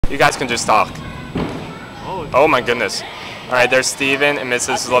You guys can just talk. Oh my goodness. All right, there's Steven and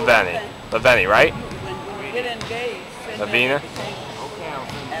Mrs. Laveni. Laveni, right? When we get engaged, Lavina.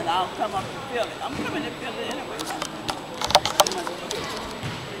 and I'll come up to fill it. I'm coming to fill it anyway.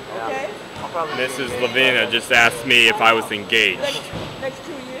 Okay? Mrs. Lavina just asked me if I was engaged. Next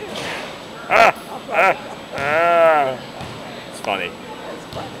 2 years. It's funny.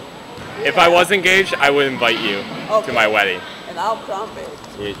 If I was engaged, I would invite you to my wedding. And I'll come, baby.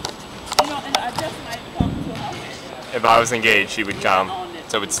 You know, and I just might come to her. If I was engaged, she would come.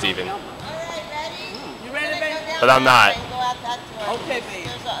 So would Steven. You ready, baby? But I'm not. Okay, baby.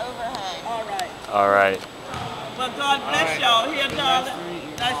 All right. All right. Well, God bless y'all. Here, darling.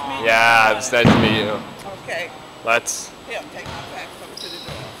 Nice meeting you. Yeah, it was nice to meet you. Okay. Let's. Here, take my back from to the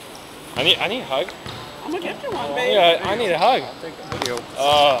door. I need a hug. I'm gonna get you one, baby. Yeah, I need a hug.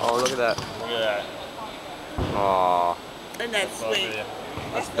 Oh, look at that. Look at that. Aw, Isn't that sweet?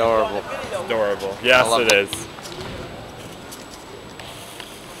 that's adorable. Adorable. Yes, it is.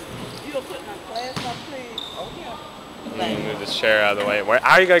 You gonna put my glass up, please? Oh, yeah. Move this chair out of the way.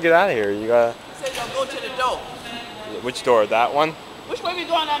 How are you gonna get out of here? You gotta. Say you're gonna go to the door. Which door? That one? Which way we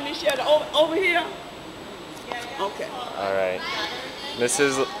going on, Michelle? Over here? Okay. All right.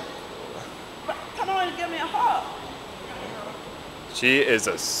 Mrs. Come on and give me a hug. She is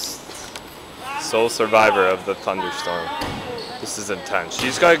a sole survivor of the thunderstorm. This is intense.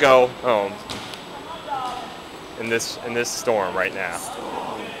 She's gotta go home in this storm right now.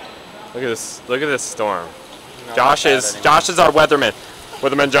 Look at this. Look at this storm. Josh is our weatherman.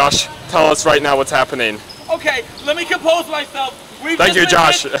 Weatherman Josh, tell us right now what's happening. Okay, let me compose myself. Thank you,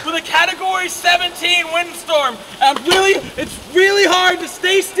 Josh. With a Category 17 windstorm. And it's really hard to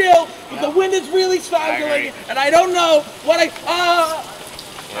stay still, but the wind is really struggling, and I don't know what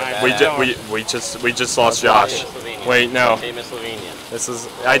We just lost Josh. Wait, no. Famous Slovenian. This is.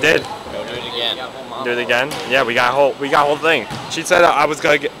 I did. Go do it again. Do it again? Yeah, we got whole thing. She said I was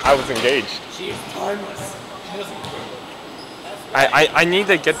engaged. She is timeless. I need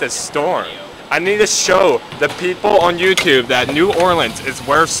to get this storm. I need to show the people on YouTube that New Orleans is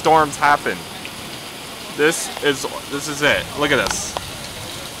where storms happen. This is it. Look at this.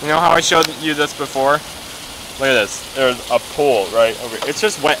 You know how I showed you this before? Look at this. There's a pool right over here. It's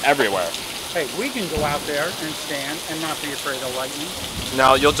just wet everywhere. Hey, we can go out there and stand and not be afraid of lightning.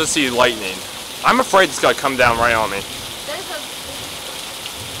 Now you'll just see lightning. I'm afraid it's gonna come down right on me.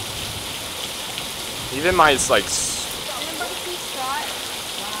 Even my like.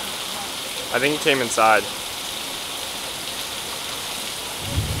 I think he came inside.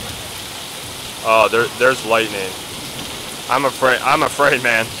 Oh, there's lightning. I'm afraid,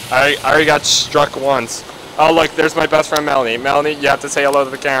 man. I already got struck once. Oh, look, there's my best friend, Melanie. Melanie, you have to say hello to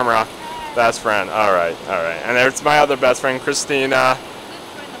the camera. Best friend. All right. And there's my other best friend, Christina.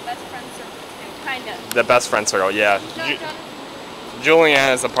 The best friend circle, yeah.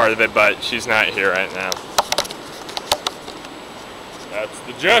 Julianne is a part of it, but she's not here right now. That's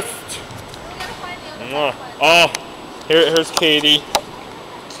the gist. Oh, here's Katie.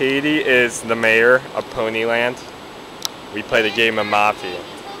 Katie is the mayor of Ponyland. We play the game of Mafia.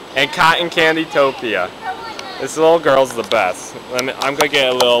 And Cotton Candy Topia. This little girl's the best. I'm gonna get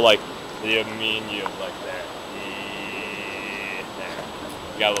a little like, me and you like that. Yeah,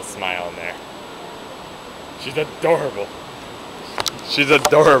 there. Got a little smile in there. She's adorable. She's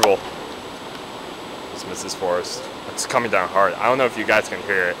adorable. It's Mrs. Forrest. It's coming down hard. I don't know if you guys can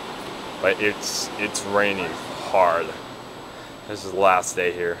hear it. But it's raining hard. This is the last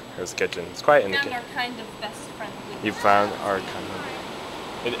day here. Here's the kitchen. It's quiet in the kitchen. Our kind of best friend. You found our kind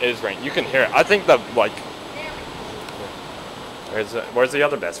of. It is raining. You can hear it. I think the like. Where's the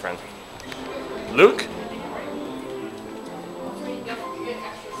other best friend? Luke.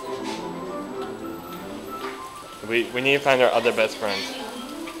 We need to find our other best friends.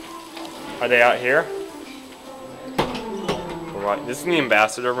 Are they out here? Right. This is the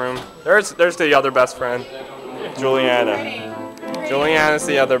ambassador room. There's the other best friend, Juliana. Juliana's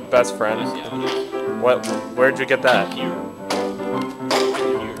the other best friend. Where'd you get that? He's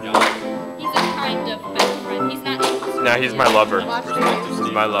a kind of best friend. He's not. No, he's my lover.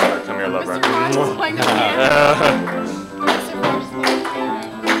 He's my lover. Come here, lover.